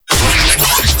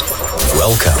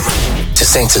Welcome to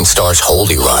Saints and Stars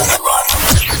Holy Run.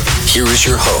 Here is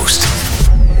your host,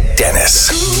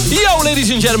 Dennis. Yo, ladies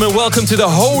and gentlemen, welcome to the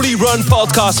Holy Run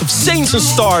podcast of Saints and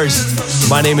Stars.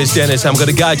 My name is Dennis. I'm going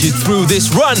to guide you through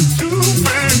this run.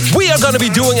 We are going to be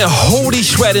doing a Holy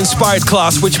Shred inspired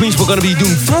class, which means we're going to be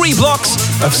doing 3 blocks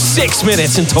of 6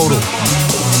 minutes in total.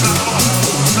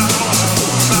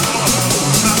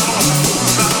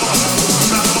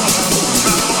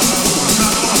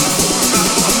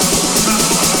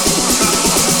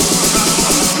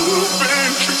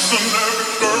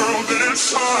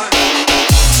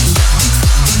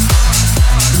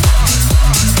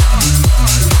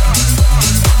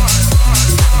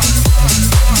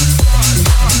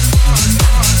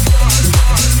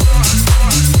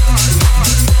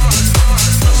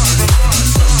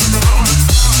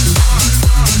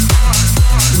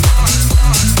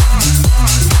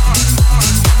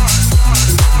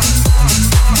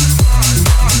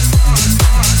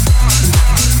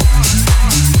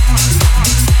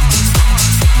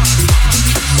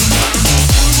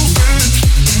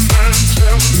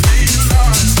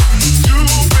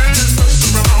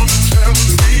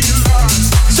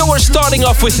 Starting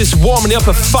off with this warming up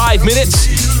of 5 minutes,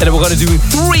 and then we're going to do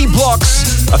 3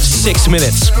 blocks of 6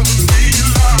 minutes.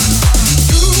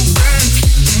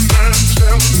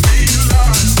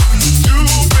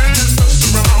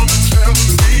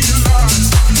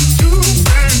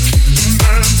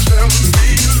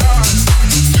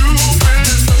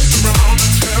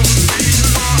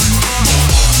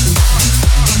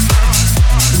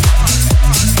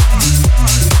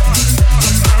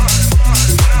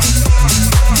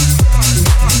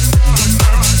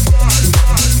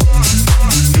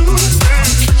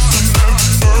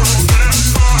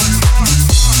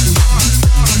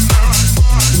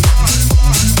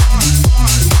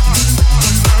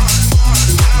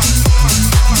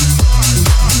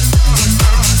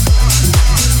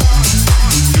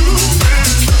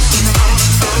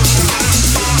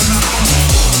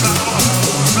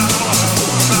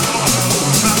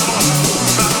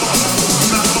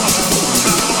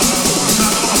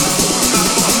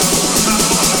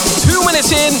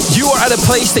 In, you are at a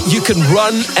place that you can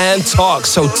run and talk,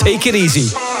 so take it easy.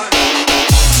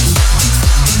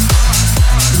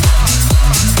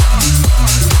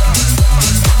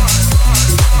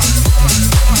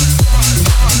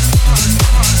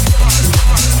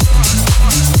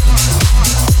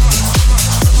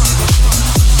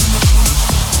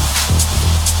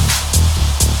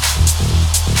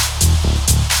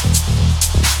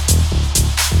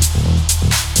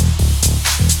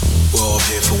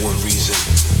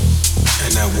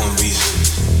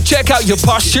 Check out your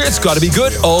posture, it's got to be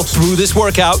good all through this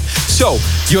workout. So,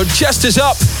 your chest is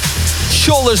up,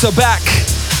 shoulders are back,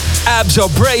 abs are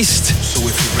braced,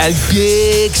 and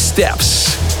big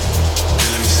steps.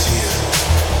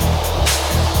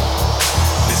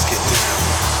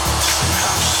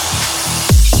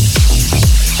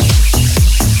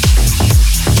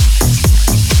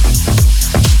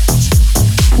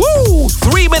 Woo!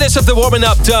 3 minutes of the warming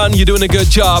up done, you're doing a good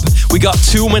job. We got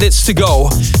 2 minutes to go.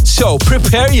 So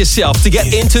prepare yourself to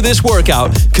get into this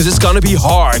workout because it's going to be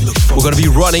hard. We're going to be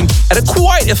running at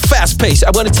quite a fast pace.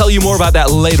 I'm going to tell you more about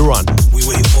that later on. We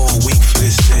wait all week for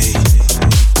this day.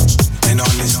 And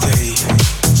on this day,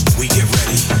 we get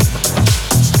ready.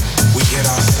 We get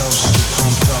ourselves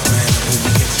pumped up, man, when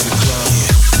we get to the club.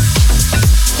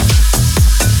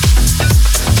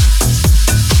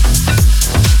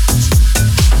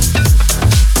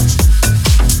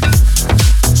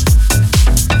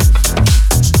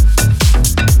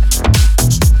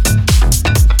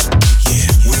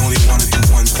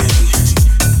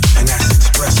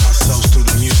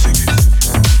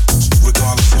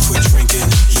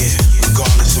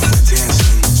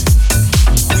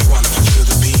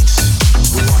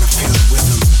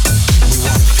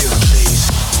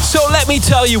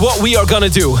 Tell you what we are going to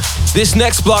do. This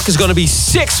next block is going to be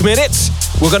 6 minutes.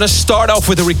 We're going to start off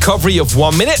with a recovery of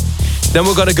 1 minute. Then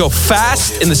we're going to go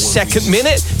fast in the second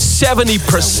minute,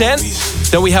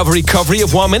 70%. Then we have a recovery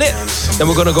of 1 minute. Then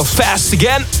we're going to go fast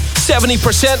again,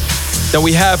 70%. Then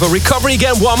we have a recovery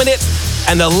again, 1 minute.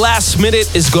 And the last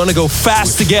minute is going to go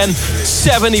fast again,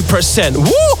 70%. Woo,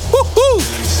 woo, woo.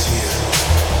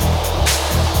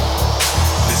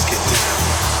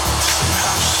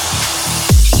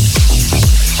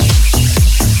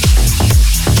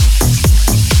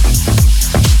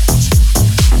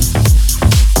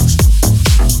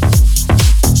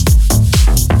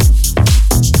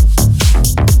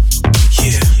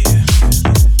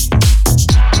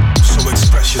 So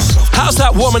express yourself. How's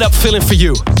that warming up feeling for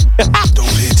you? Don't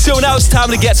hit So now it's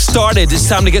time to get started. It's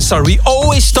time to get started. We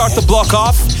always start the block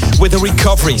off with a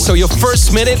recovery. So your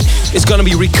first minute is going to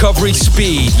be recovery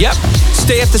speed. Yep.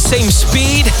 Stay at the same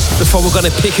speed before we're going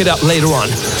to pick it up later on.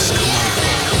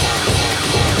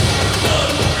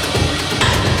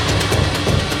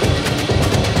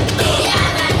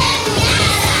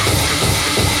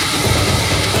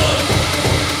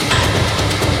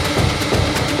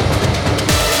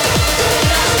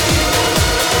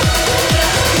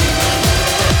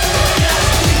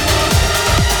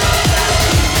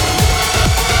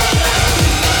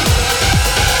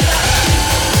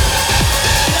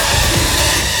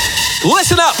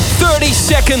 Listen up, 30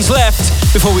 seconds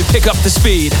left before we pick up the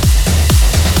speed.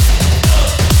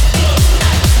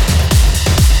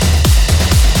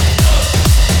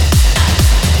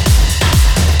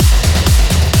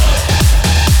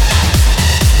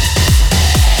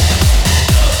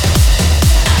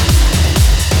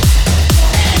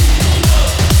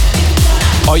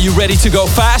 Are you ready to go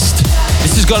fast?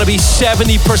 This is gonna be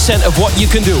 70% of what you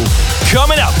can do.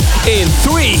 Coming up in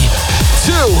 3,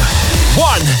 2,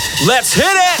 1, let's hit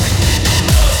it!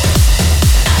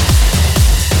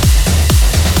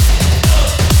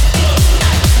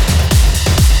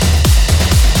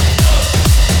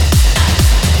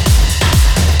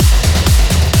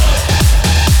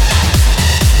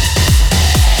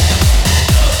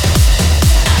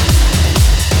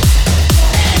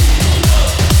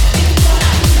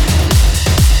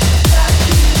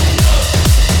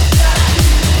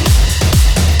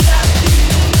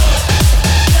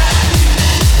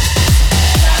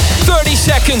 30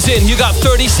 seconds in, you got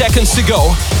 30 seconds to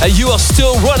go, and you are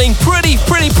still running pretty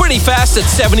fast at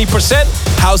 70%.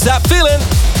 How's that feeling?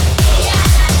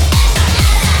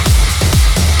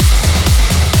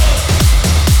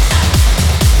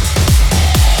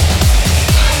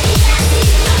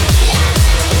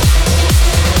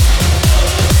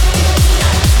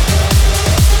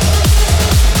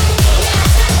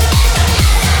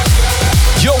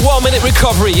 Your 1 minute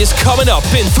recovery is coming up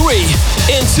in 3,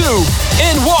 in 2,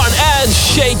 in 1, and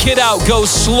shake it out. Go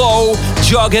slow,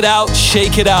 jog it out,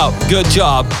 shake it out. Good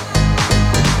job.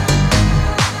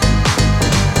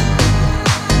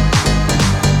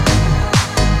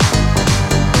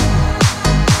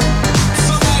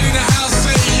 Somebody in the house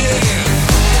say yeah.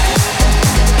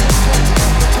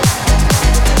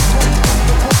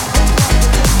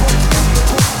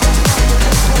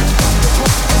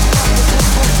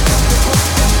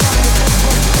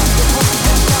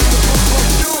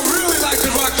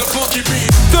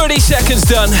 30 seconds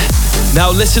done. Now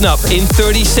listen up. In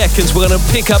 30 seconds, we're gonna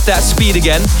pick up that speed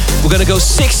again. We're gonna go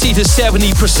 60 to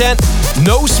 70%.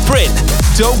 No sprint.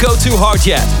 Don't go too hard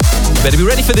yet. Better be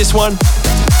ready for this one.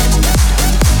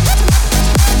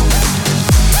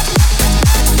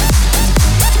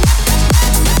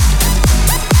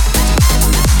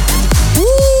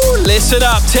 Woo! Listen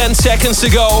up. 10 seconds to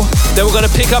go. Then we're gonna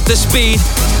pick up the speed.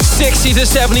 60 to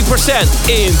 70%.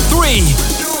 In 3,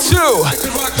 2,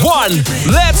 1,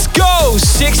 let's go!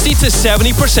 60 to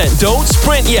 70%. Don't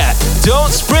sprint yet.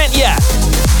 Don't sprint yet.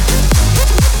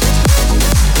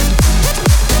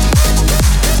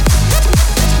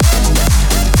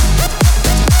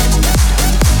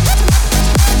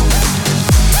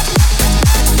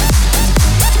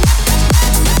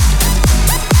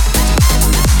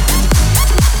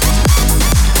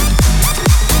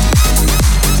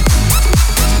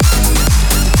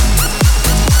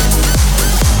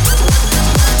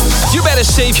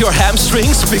 Save your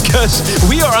hamstrings because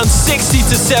we are on 60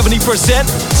 to 70%,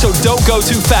 so don't go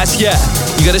too fast yet.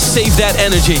 You gotta save that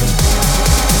energy.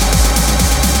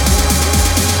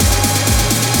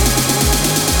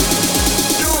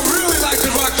 You really like to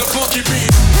rock the funky beat.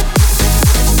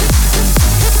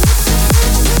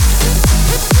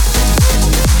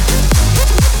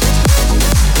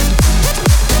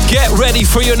 Get ready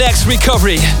for your next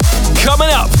recovery. Coming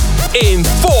up in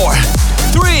 4,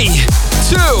 3,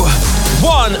 2,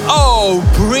 1. Oh,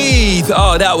 breathe.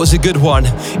 Oh, that was a good one.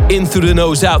 In through the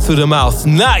nose, out through the mouth.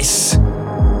 Nice.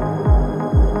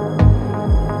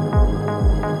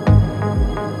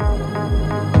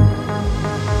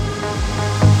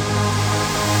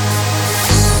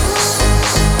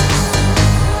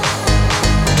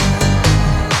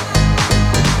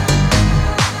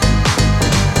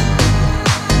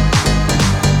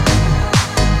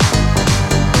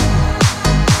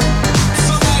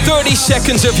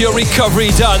 Seconds of your recovery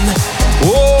done.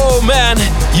 Whoa, man.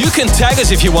 You can tag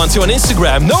us if you want to on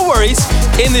Instagram. No worries.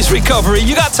 In this recovery,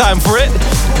 you got time for it.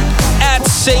 At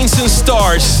Saints and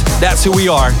Stars. That's who we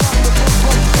are.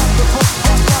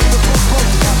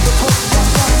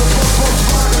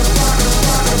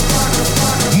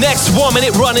 Next 1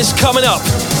 minute run is coming up.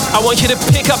 I want you to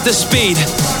pick up the speed.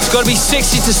 It's going to be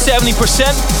 60 to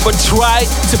 70%, but try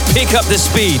to pick up the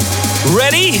speed.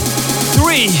 Ready?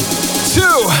 3, 2,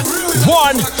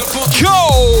 1,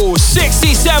 go!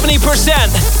 60,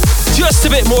 70%. Just a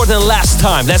bit more than last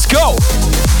time. Let's go!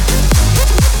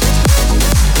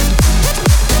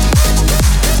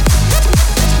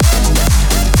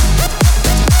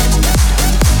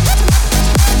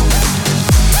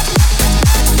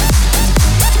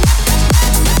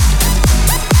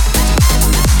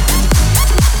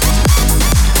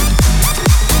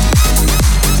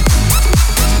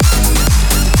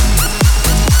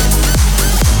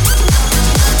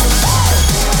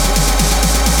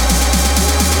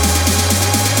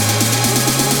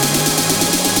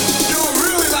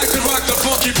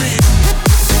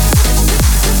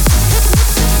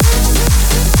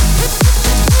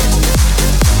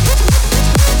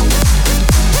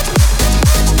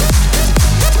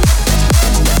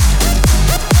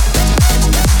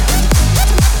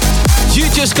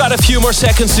 Just got a few more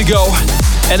seconds to go,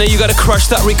 and then you gotta crush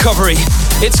that recovery.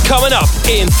 It's coming up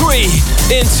in 3,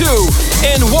 in 2,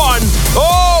 in 1.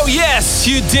 Oh yes,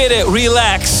 you did it.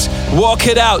 Relax, walk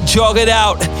it out, jog it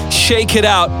out, shake it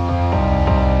out.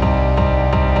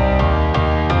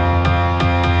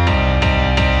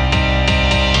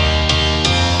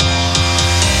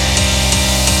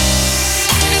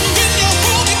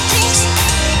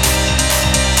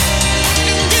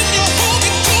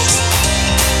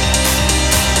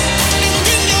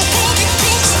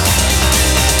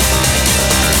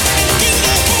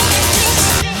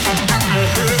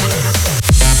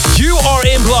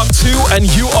 Block 2 and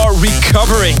you are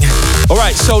recovering. All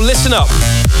right, so listen up.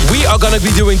 We are going to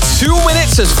be doing 2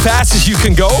 minutes as fast as you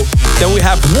can go. Then we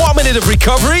have 1 minute of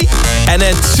recovery and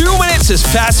then 2 minutes as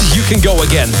fast as you can go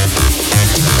again.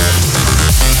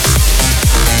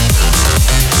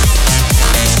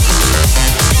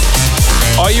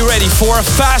 Are you ready for a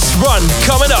fast run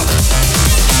coming up?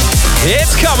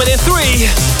 It's coming in 3,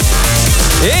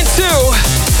 in 2,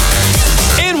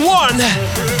 in 1.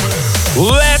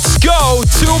 Let's go!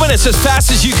 2 minutes as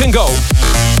fast as you can go.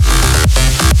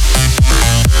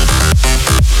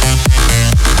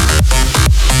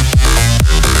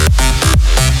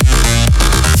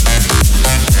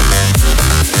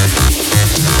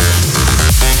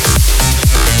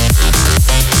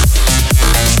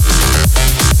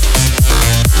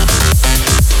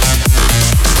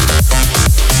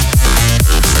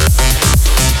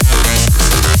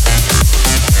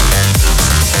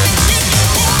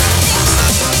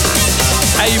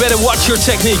 You better watch your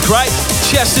technique, right?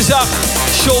 Chest is up,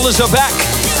 shoulders are back,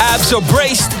 abs are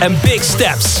braced, and big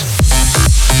steps.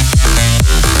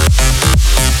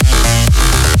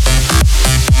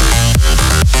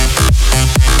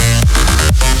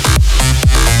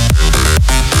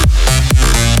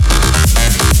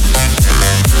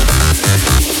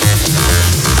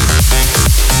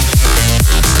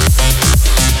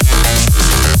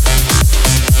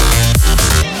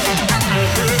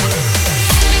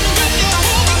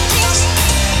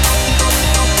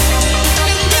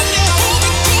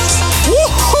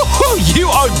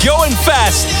 Going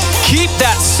fast. Keep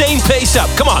that same pace up.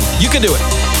 Come on, you can do it.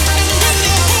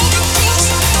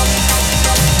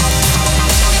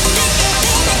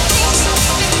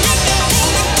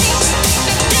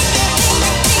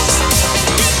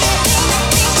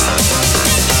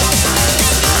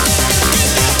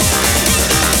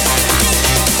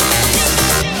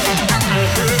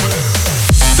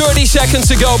 Seconds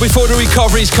to go before the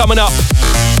recovery is coming up.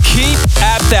 Keep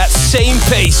at that same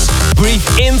pace. Breathe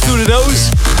in through the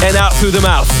nose and out through the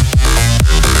mouth.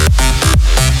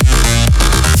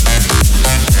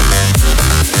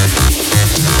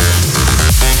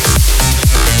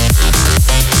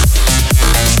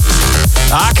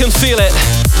 I can feel it.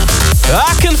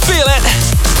 I can feel it.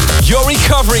 Your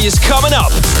recovery is coming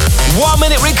up. 1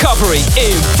 minute recovery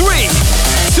in 3,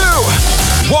 2,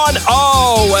 1.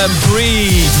 Oh, and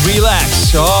breathe.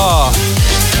 Relax. Oh.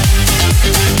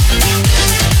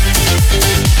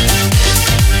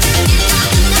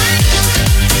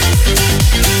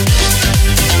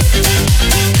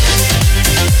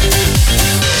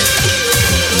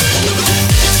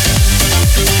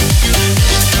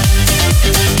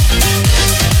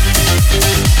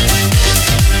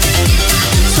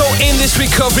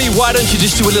 Recovery, why don't you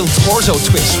just do a little torso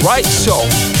twist, right? So,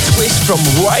 twist from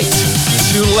right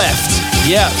to left.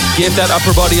 Yeah, give that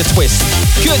upper body a twist.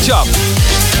 Good job.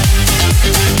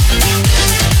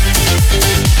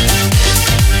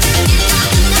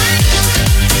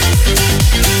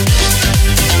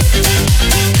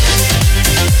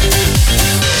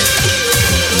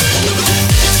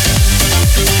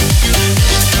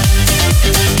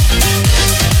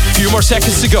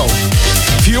 seconds to go.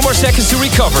 Few more seconds to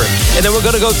recover. And then we're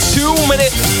gonna go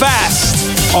 2-minute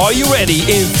fast. Are you ready?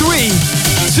 In 3,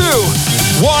 2,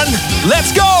 1,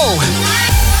 let's go!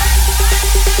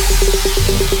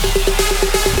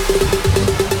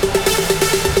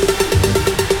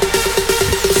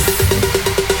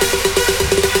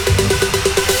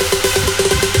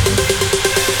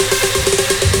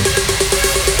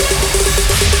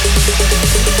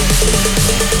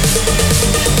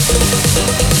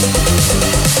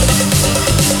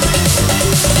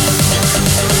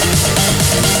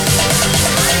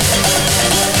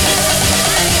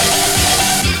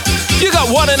 You got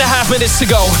 1.5 minutes to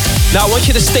go. Now I want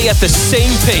you to stay at the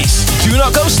same pace. Do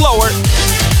not go slower.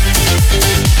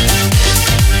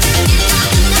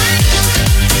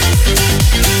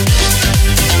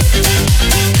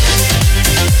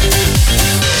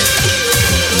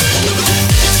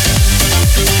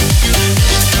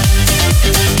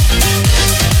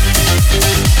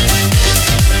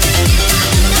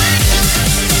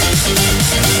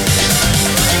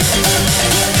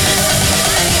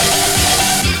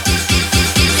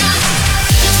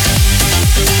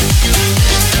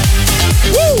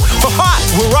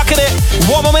 We're rocking it.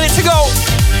 1 more minute to go.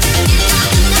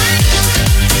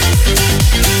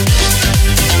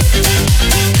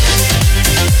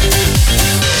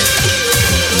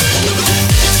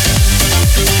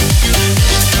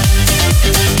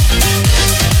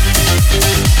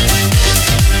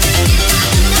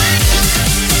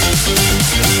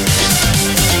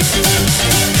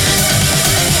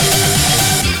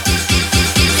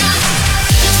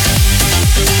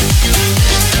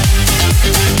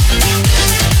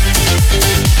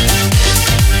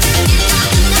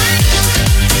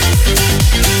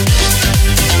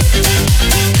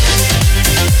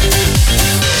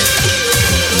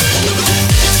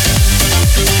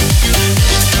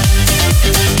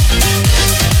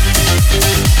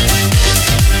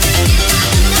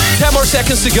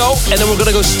 Seconds to go, and then we're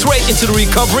gonna go straight into the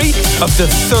recovery of the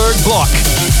third block.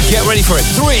 Get ready for it.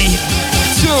 3,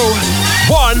 2,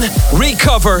 1,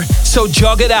 recover. So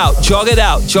jog it out, jog it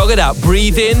out, jog it out.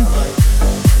 Breathe in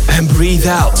and breathe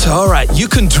out. All right, you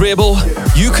can dribble,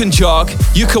 you can jog,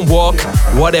 you can walk,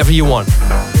 whatever you want.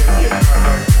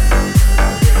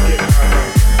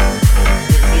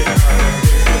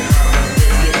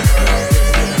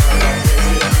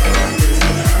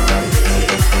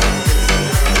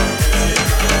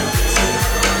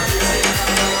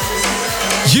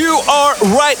 You are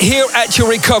right here at your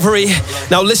recovery.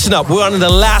 Now listen up, we're on the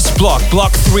last block,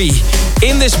 block 3.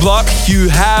 In this block, you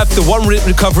have the 1 minute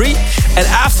recovery. And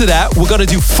after that, we're gonna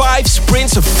do 5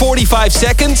 sprints of 45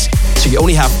 seconds. So you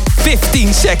only have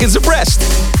 15 seconds of rest.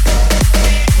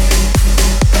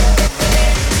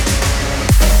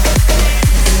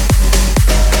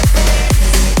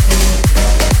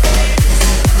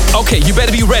 Okay, you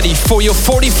better be ready for your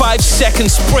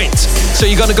 45-second sprint. So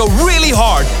you're gonna go really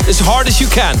hard as you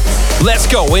can. Let's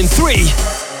go in 3,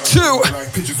 2,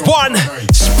 1,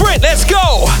 sprint, let's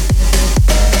go!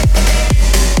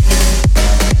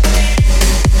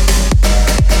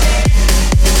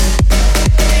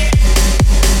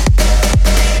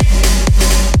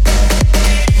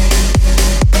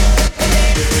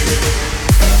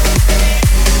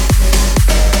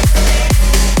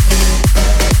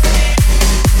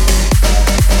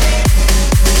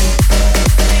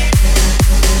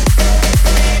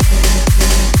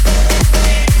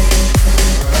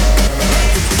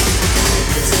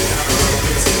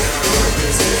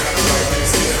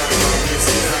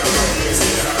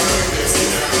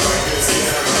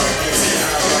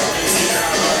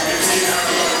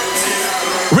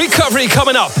 Recovery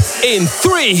coming up in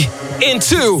 3, in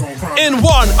 2, in 1.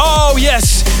 Oh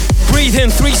yes, breathe in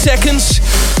 3 seconds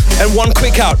and 1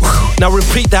 quick out. Now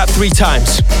repeat that 3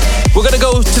 times. We're gonna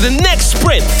go to the next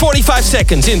sprint, 45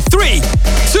 seconds in 3,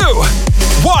 2,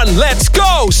 1. Let's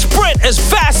go, sprint as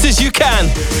fast as you can.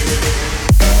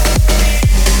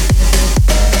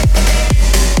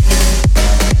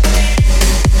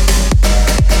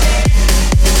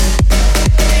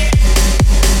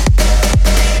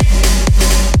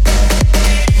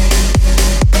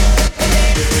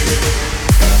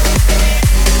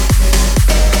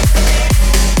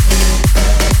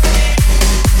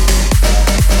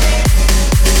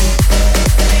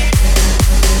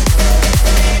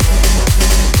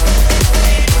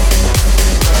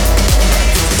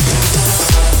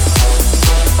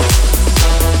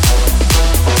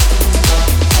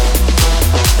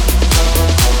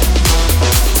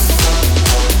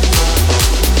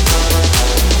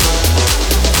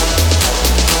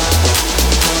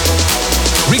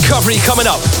 Recovery coming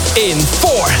up in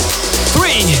 4,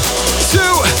 3,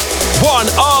 1.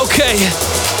 Okay.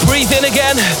 Breathe in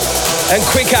again and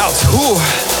quick out. Ooh.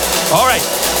 All right.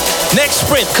 Next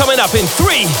sprint coming up in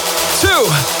 3, 2,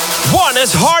 1.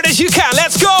 As hard as you can.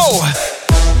 Let's go.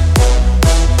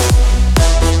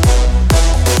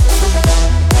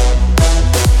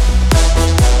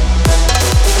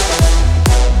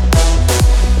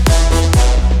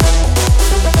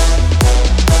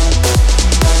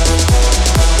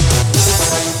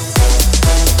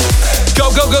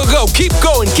 Go, go, go. Keep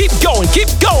going, keep going, keep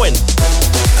going.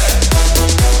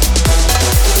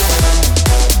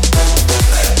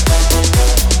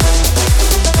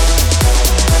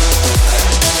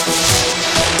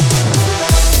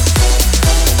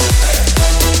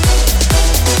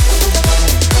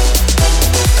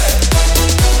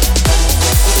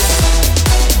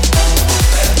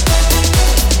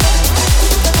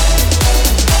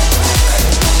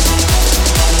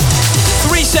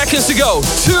 Seconds to go.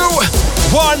 2,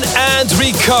 1, and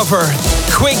recover.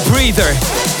 Quick breather.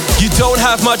 You don't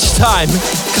have much time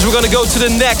because we're going to go to the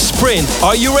next sprint.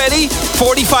 Are you ready?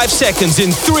 45 seconds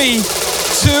in 3,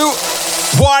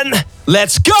 2, 1.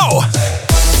 Let's go.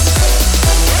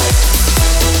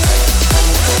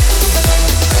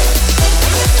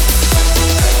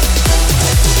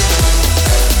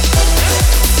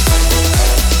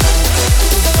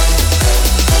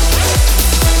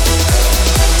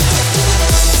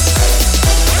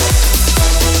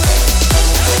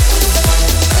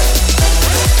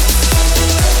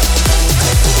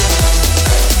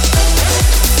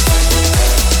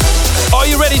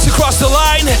 To cross the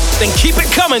line, then keep it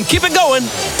coming, keep it going.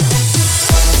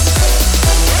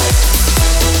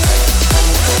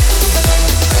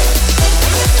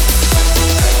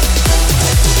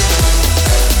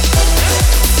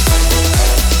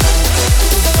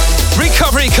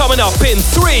 Recovery coming up in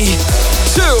 3,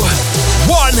 2,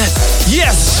 1.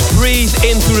 Yes, breathe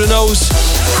in through the nose,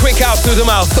 quick out through the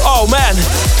mouth. Oh man,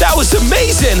 that was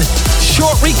amazing.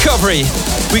 Short recovery.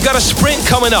 We got a sprint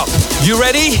coming up. You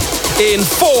ready? In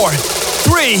 4,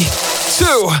 3,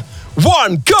 2,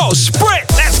 1, go!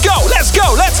 Sprint! Let's go! Let's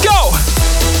go! Let's go!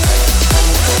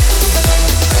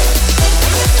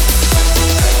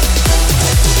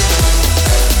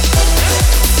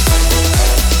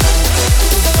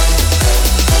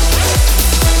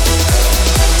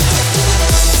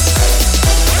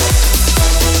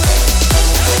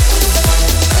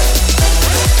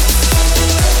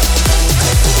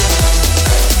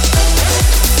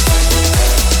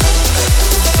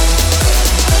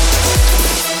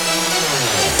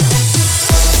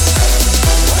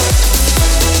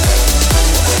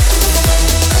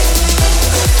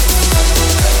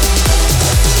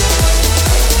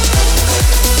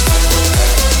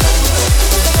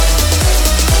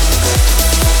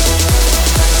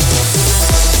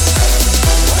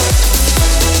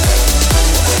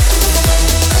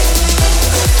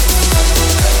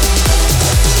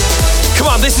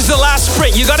 This is the last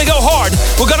sprint. You gotta go hard.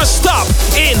 We're gonna stop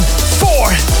in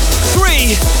 4,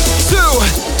 3, 2,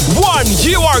 1.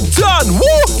 You are done.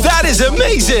 Woo! That is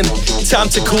amazing. Time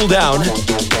to cool down.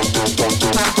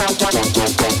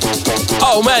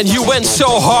 Oh man, you went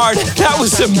so hard. That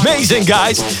was amazing,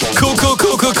 guys. Cool, cool,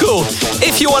 cool, cool, cool.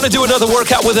 If you want to do another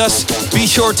workout with us, be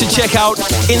sure to check out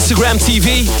Instagram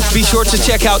TV. Be sure to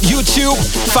check out YouTube.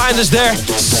 Find us there,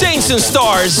 Saints and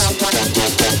Stars.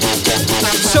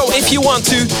 So if you want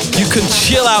to, you can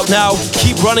chill out now.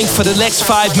 Keep running for the next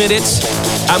 5 minutes.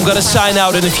 I'm gonna sign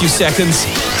out in a few seconds.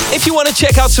 If you want to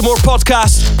check out some more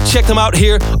podcasts, check them out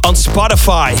here on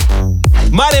Spotify.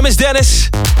 My name is Dennis.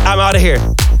 I'm out of here.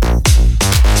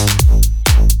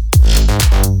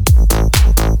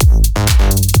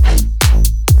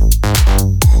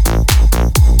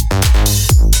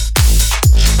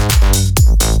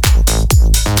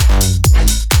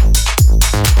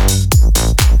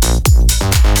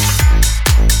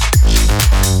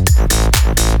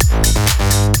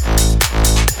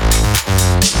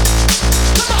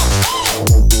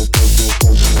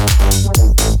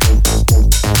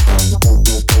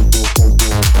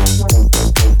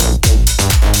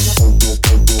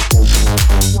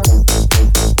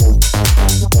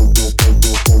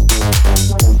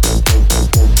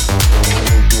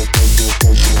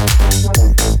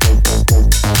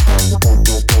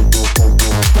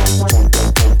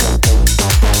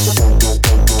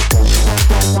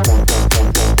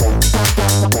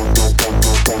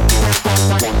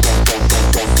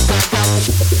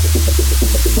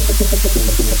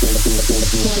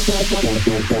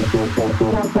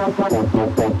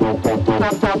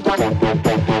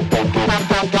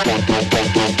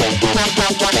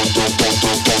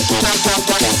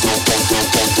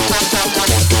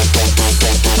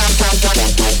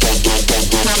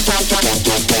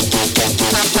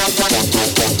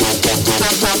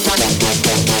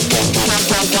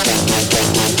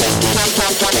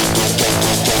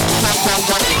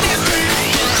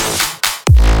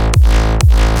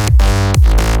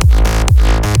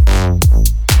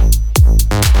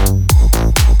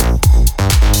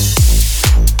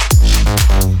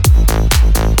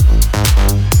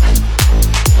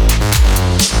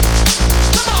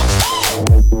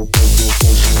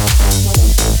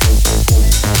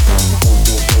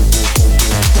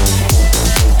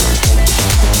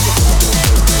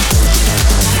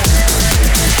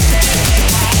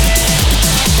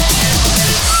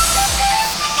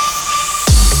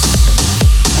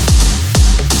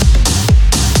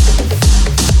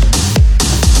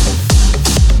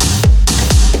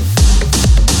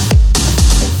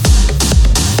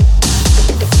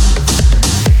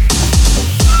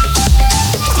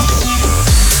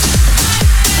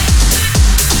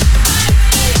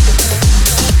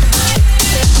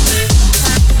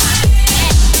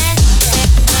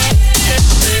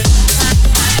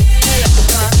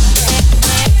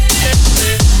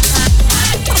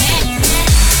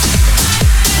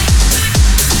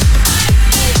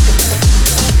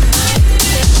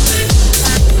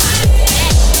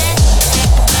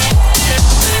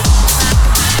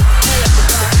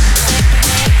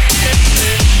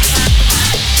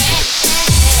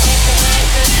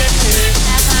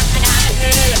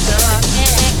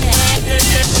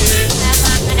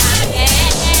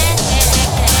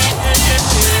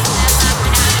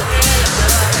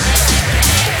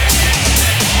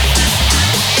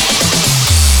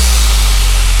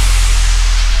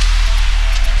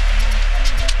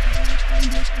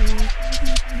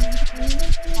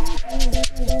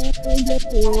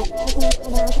 Yeah.